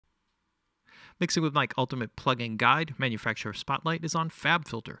Mixing with Mike Ultimate Plugin Guide, manufacturer spotlight is on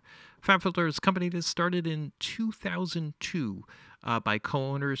FabFilter. FabFilter is a company that started in 2002 by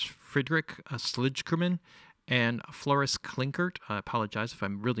co-owners Friedrich Slijkerman and Floris Klinkert. I apologize if I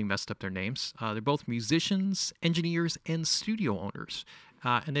really messed up their names. They're both musicians, engineers, and studio owners.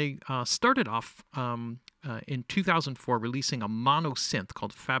 And they started off in 2004 releasing a mono synth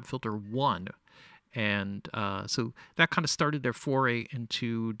called FabFilter 1. And so that kind of started their foray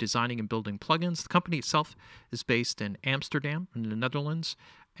into designing and building plugins. The company itself is based in Amsterdam, in the Netherlands.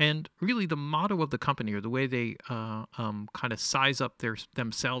 And really the motto of the company, or the way they kind of size up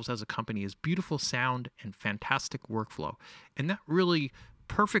themselves as a company, is beautiful sound and fantastic workflow. And that really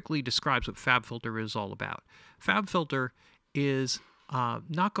perfectly describes what FabFilter is all about. FabFilter is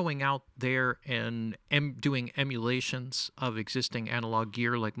not going out there and doing emulations of existing analog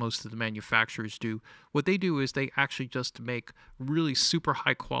gear like most of the manufacturers do. What they do is they actually just make really super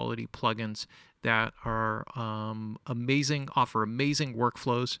high quality plugins that are amazing, offer amazing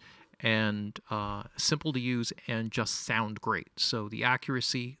workflows, and simple to use, and just sound great. So the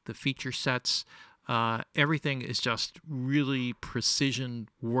accuracy, the feature sets, everything is just really precision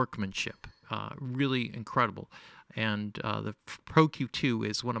workmanship, really incredible. And the Pro Q2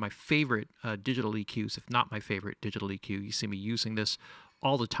 is one of my favorite digital EQs, if not my favorite digital EQ. You see me using this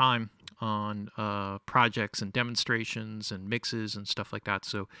all the time on projects and demonstrations and mixes and stuff like that.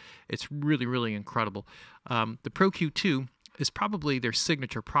 So it's really, really incredible. The Pro Q2 is probably their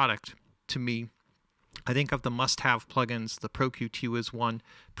signature product to me. I think of the must-have plugins, the Pro Q2 is one,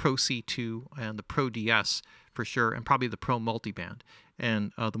 Pro C2, and the Pro DS for sure, and probably the Pro Multiband.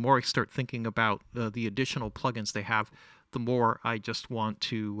 And the more I start thinking about the additional plugins they have, the more I just want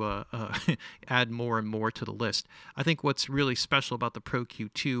to add more and more to the list. I think what's really special about the Pro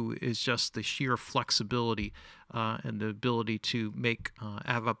Q2 is just the sheer flexibility and the ability to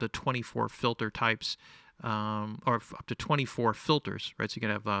have up to 24 filter types, or up to 24 filters, right? So you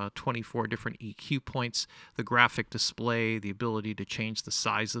can have 24 different EQ points, the graphic display, the ability to change the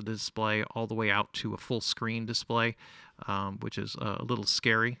size of the display all the way out to a full screen display, which is a little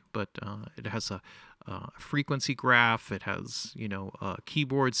scary, but it has a frequency graph. It has,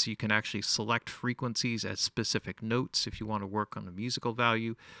 keyboards, so you can actually select frequencies as specific notes if you want to work on a musical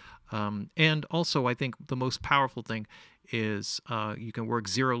value. And also, I think the most powerful thing is you can work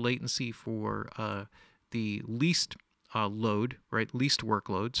zero latency for the least load, right? Least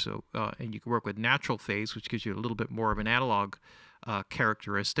workload. So, and you can work with natural phase, which gives you a little bit more of an analog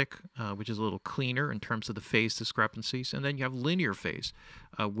characteristic, which is a little cleaner in terms of the phase discrepancies. And then you have linear phase,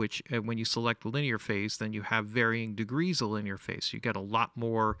 which when you select linear phase, then you have varying degrees of linear phase. So you get a lot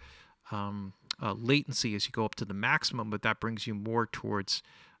more latency as you go up to the maximum, but that brings you more towards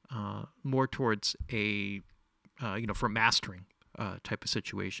a for mastering type of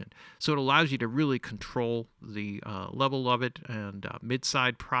situation. So it allows you to really control the level of it, and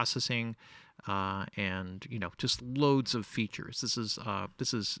mid-side processing, and just loads of features.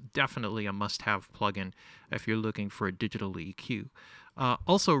 This is definitely a must-have plugin if you're looking for a digital EQ.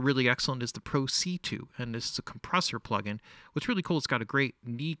 Also really excellent is the Pro C2, and this is a compressor plugin. What's really cool, it's got a great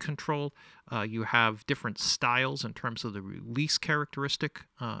knee control. You have different styles in terms of the release characteristic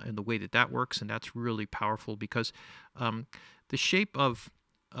and the way that works, and that's really powerful because the shape of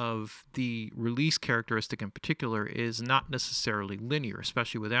the release characteristic in particular is not necessarily linear,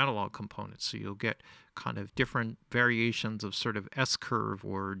 especially with analog components. So you'll get kind of different variations of sort of S-curve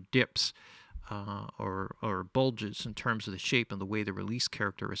or dips or bulges in terms of the shape and the way the release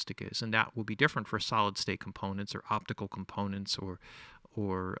characteristic is. And that will be different for solid-state components or optical components or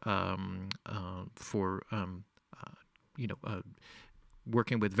for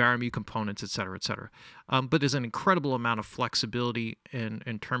working with Varimu components, et cetera, et cetera. But there's an incredible amount of flexibility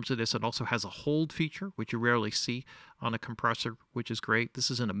in terms of this. It also has a hold feature, which you rarely see on a compressor, which is great.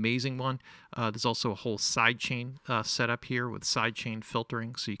 This is an amazing one. There's also a whole sidechain setup here with sidechain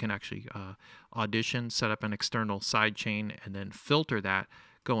filtering, so you can actually audition, set up an external sidechain, and then filter that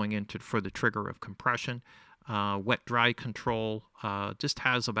going into for the trigger of compression. Wet-dry control, just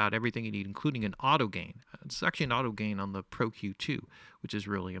has about everything you need, including an auto gain. It's actually an auto gain on the Pro Q2, which is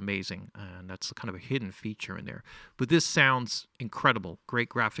really amazing, and that's kind of a hidden feature in there. But this sounds incredible. Great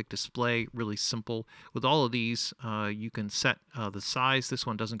graphic display, really simple. With all of these, you can set the size. This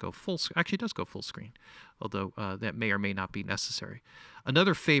one doesn't go full screen. Actually, it does go full screen, although that may or may not be necessary.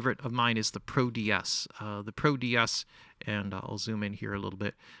 Another favorite of mine is the Pro DS. The Pro DS, and I'll zoom in here a little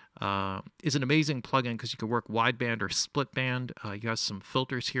bit, is an amazing plugin because you can work wideband or split band. You have some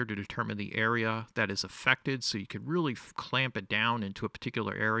filters here to determine the area that is affected, so you can really clamp it down into a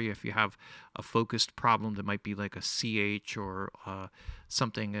particular area. If you have a focused problem that might be like a CH or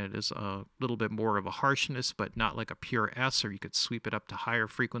something that is a little bit more of a harshness, but not like a pure S, or you could sweep it up to higher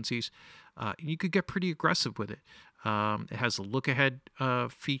frequencies. You could get pretty aggressive with it. It has a look ahead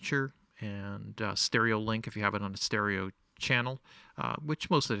feature and stereo link if you have it on a stereo channel, which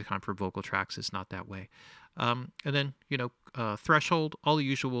most of the time for vocal tracks is not that way. And then, threshold, all the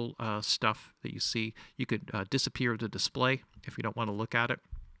usual stuff that you see. You could disappear the display if you don't want to look at it.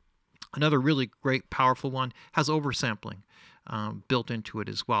 Another really great, powerful one has oversampling built into it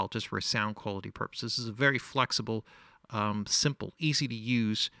as well, just for sound quality purposes. This is a very flexible, simple, easy to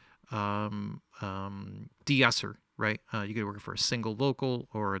use de-esser, right? You could work for a single vocal,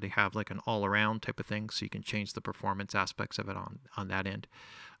 or they have like an all-around type of thing, so you can change the performance aspects of it on that end.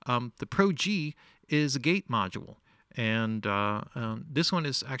 The Pro G is a gate module, and this one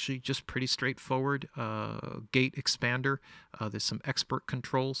is actually just pretty straightforward gate expander. There's some expert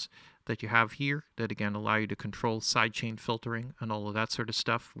controls that you have here that again allow you to control sidechain filtering and all of that sort of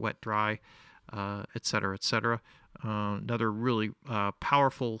stuff, wet, dry, etc., etc. Another really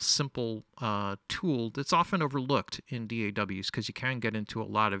powerful, simple tool that's often overlooked in DAWs because you can get into a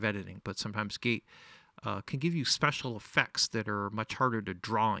lot of editing, but sometimes gate can give you special effects that are much harder to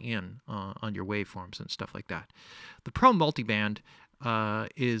draw in on your waveforms and stuff like that. The Pro Multiband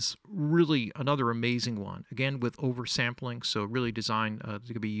is really another amazing one, again with oversampling, so really designed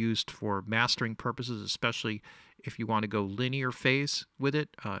to be used for mastering purposes, especially if you want to go linear phase with it.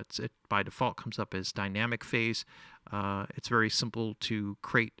 It by default comes up as dynamic phase. It's very simple to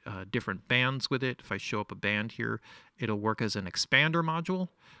create different bands with it. If I show up a band here, it'll work as an expander module,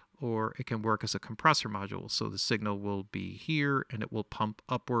 or it can work as a compressor module. So the signal will be here, and it will pump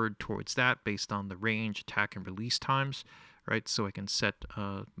upward towards that based on the range, attack, and release times, right? So I can set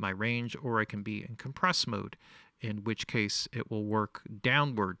my range, or I can be in compress mode, in which case it will work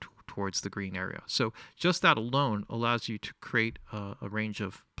downward towards the green area. So just that alone allows you to create a range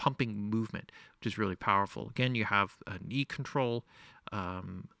of pumping movement, which is really powerful. Again, you have an E control,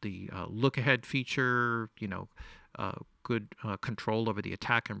 the look ahead feature, good control over the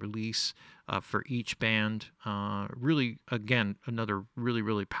attack and release for each band. Really, again, another really,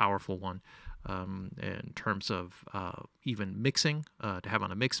 really powerful one in terms of even mixing, to have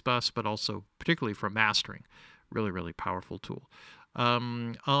on a mix bus, but also particularly for mastering. Really, really powerful tool.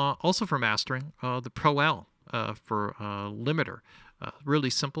 Also for mastering, the Pro L for limiter. Really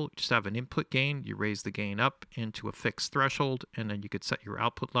simple. Just have an input gain. You raise the gain up into a fixed threshold, and then you could set your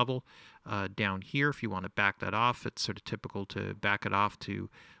output level down here. If you want to back that off, it's sort of typical to back it off to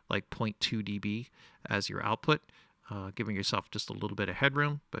like 0.2 dB as your output, giving yourself just a little bit of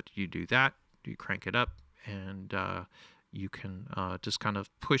headroom. But you do that, you crank it up, and you can just kind of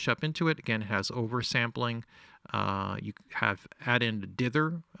push up into it. Again, it has oversampling. You have add in the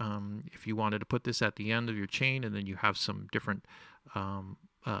dither if you wanted to put this at the end of your chain, and then you have some different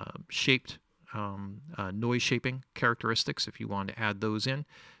shaped noise shaping characteristics if you want to add those in,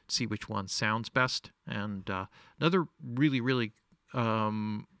 see which one sounds best. And another really, really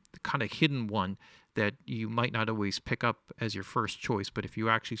kind of hidden one that you might not always pick up as your first choice, but if you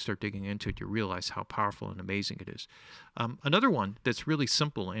actually start digging into it, you realize how powerful and amazing it is. Another one that's really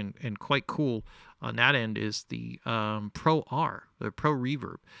simple and quite cool on that end is the Pro R, the Pro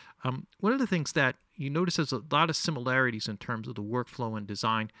Reverb. One of the things that you notice is a lot of similarities in terms of the workflow and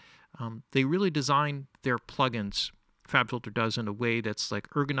design. They really design their plugins, FabFilter does, in a way that's like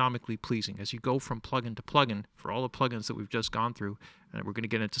ergonomically pleasing. As you go from plugin to plugin, for all the plugins that we've just gone through, and we're going to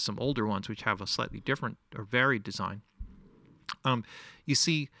get into some older ones which have a slightly different or varied design, you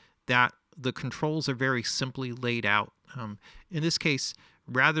see that the controls are very simply laid out. In this case,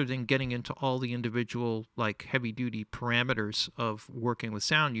 rather than getting into all the individual like heavy-duty parameters of working with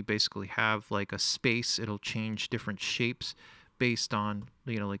sound, you basically have like a space. It'll change different shapes based on,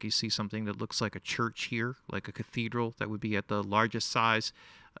 like you see something that looks like a church here, like a cathedral that would be at the largest size,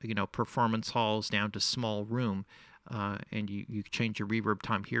 performance halls down to small room. And you change your reverb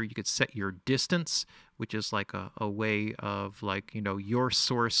time here. You could set your distance, which is like a way of like, your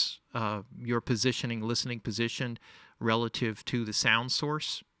source, your positioning, listening position relative to the sound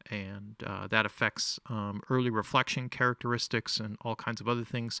source. And that affects early reflection characteristics and all kinds of other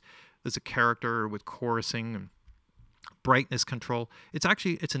things. There's a character with chorusing and brightness control.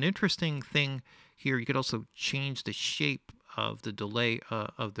 It's an interesting thing here. You could also change the shape of the delay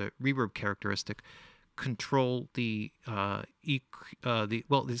of the reverb characteristic, control the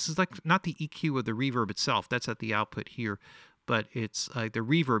well, this is like not the EQ of the reverb itself, that's at the output here, but it's the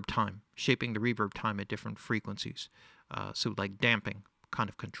reverb time, shaping the reverb time at different frequencies, so like damping kind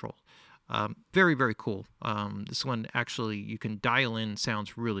of control. Very, very cool. This one actually, you can dial in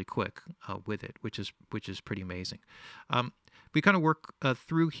sounds really quick with it, which is pretty amazing. We kind of work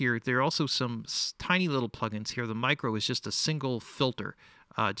through here. There are also some tiny little plugins here. The micro is just a single filter,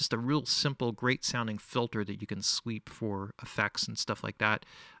 just a real simple, great sounding filter that you can sweep for effects and stuff like that.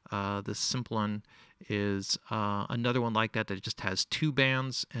 The simple one is another one like that that just has 2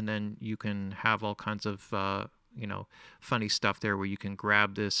 bands, and then you can have all kinds of funny stuff there where you can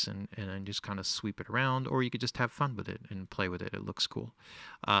grab this and then just kind of sweep it around, or you could just have fun with it and play with it. It looks cool.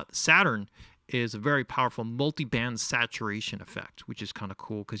 Saturn is a very powerful multi-band saturation effect, which is kind of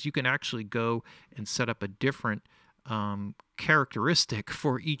cool because you can actually go and set up a different characteristic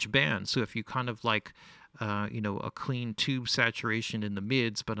for each band. So if you kind of like a clean tube saturation in the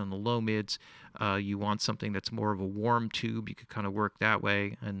mids, but on the low mids, you want something that's more of a warm tube. You could kind of work that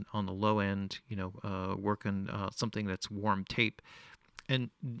way, and on the low end, work on something that's warm tape. And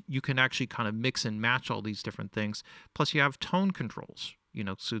you can actually kind of mix and match all these different things. Plus, you have tone controls,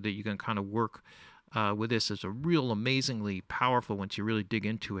 so that you can kind of work with this. It's a real amazingly powerful once you really dig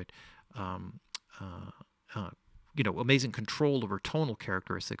into it. Amazing control over tonal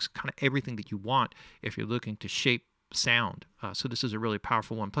characteristics, kind of everything that you want if you're looking to shape sound. So this is a really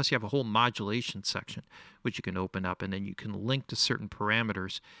powerful one. Plus you have a whole modulation section which you can open up, and then you can link to certain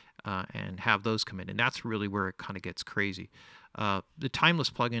parameters and have those come in, and that's really where it kind of gets crazy. The Timeless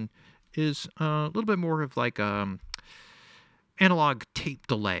plugin is a little bit more of like analog tape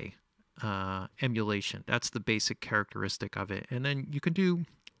delay emulation. That's the basic characteristic of it, and then you can do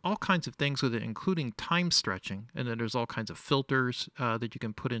all kinds of things with it, including time stretching, and then there's all kinds of filters that you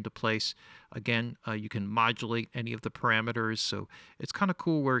can put into place. Again, you can modulate any of the parameters, so it's kind of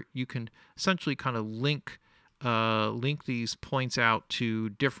cool where you can essentially kind of link these points out to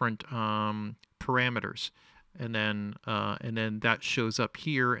different parameters, and then that shows up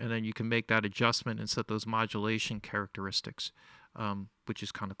here, and then you can make that adjustment and set those modulation characteristics, which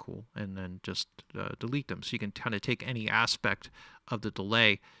is kind of cool, and then just delete them. So you can kind of take any aspect of the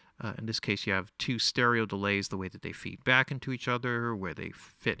delay. In this case, you have 2 stereo delays, the way that they feed back into each other, where they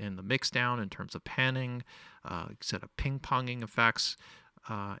fit in the mix down in terms of panning, set up ping-ponging effects,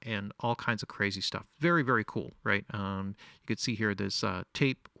 and all kinds of crazy stuff. Very, very cool, right? You can see here there's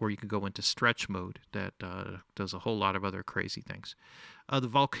tape, or you can go into stretch mode that does a whole lot of other crazy things. The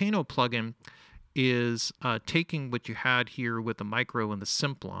Volcano plugin is taking what you had here with the micro and the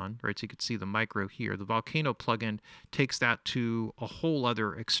Simplon, right? So you can see the micro here. The Volcano plugin takes that to a whole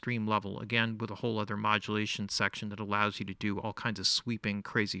other extreme level, again, with a whole other modulation section that allows you to do all kinds of sweeping,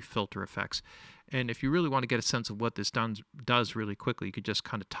 crazy filter effects. And if you really want to get a sense of what this does really quickly, you could just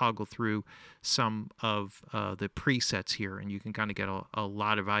kind of toggle through some of the presets here, and you can kind of get a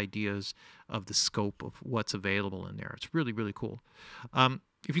lot of ideas of the scope of what's available in there. It's really, really cool.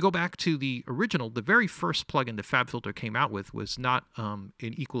 If you go back to the original, the very first plugin that FabFilter came out with was not an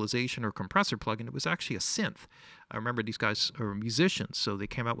equalization or compressor plugin. It was actually a synth. I remember these guys are musicians, so they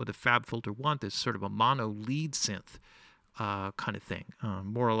came out with a FabFilter 1, this sort of a mono lead synth kind of thing,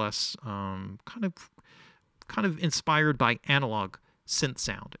 more or less kind of inspired by analog synth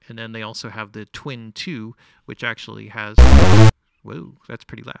sound. And then they also have the Twin 2, which actually has, whoa, that's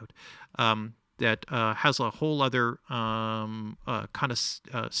pretty loud, that has a whole other kind of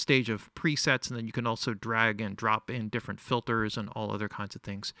stage of presets, and then you can also drag and drop in different filters and all other kinds of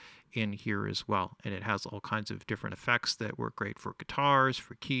things in here as well. And it has all kinds of different effects that work great for guitars,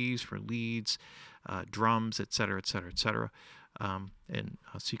 for keys, for leads, drums, etc., etc., etc.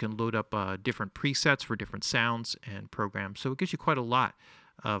 So you can load up different presets for different sounds and programs. So it gives you quite a lot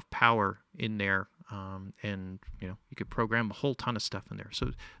of power in there, and you could program a whole ton of stuff in there.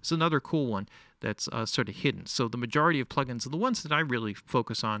 So it's another cool one that's sort of hidden. So the majority of plugins, the ones that I really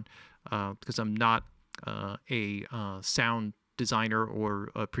focus on, because I'm not a sound designer or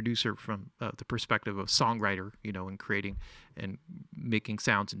a producer from the perspective of songwriter, and creating and making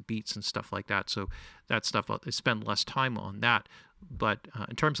sounds and beats and stuff like that. So that stuff, I spend less time on that. But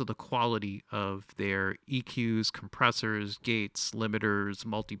in terms of the quality of their EQs, compressors, gates, limiters,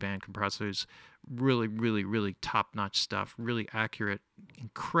 multiband compressors, really, really, really top-notch stuff, really accurate,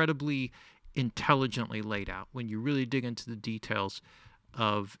 incredibly intelligently laid out. When you really dig into the details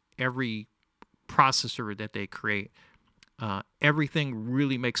of every processor that they create, everything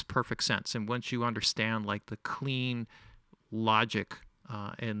really makes perfect sense. And once you understand like the clean logic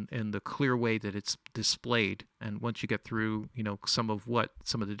and the clear way that it's displayed, and once you get through some of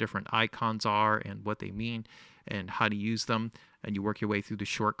the different icons are and what they mean and how to use them, and you work your way through the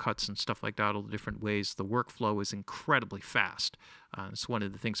shortcuts and stuff like that, all the different ways. The workflow is incredibly fast. It's one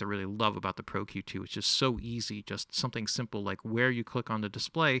of the things I really love about the Pro Q2. It's just so easy. Just something simple like where you click on the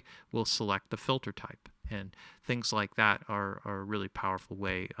display will select the filter type, and things like that are a really powerful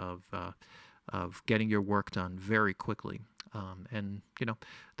way of getting your work done very quickly. And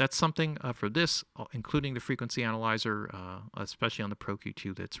that's something for this, including the frequency analyzer, especially on the Pro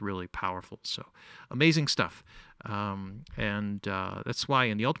Q2, that's really powerful. So amazing stuff. And that's why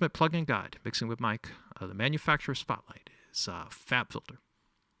in the Ultimate Plugin Guide, Mixing with Mike, the manufacturer spotlight is FabFilter.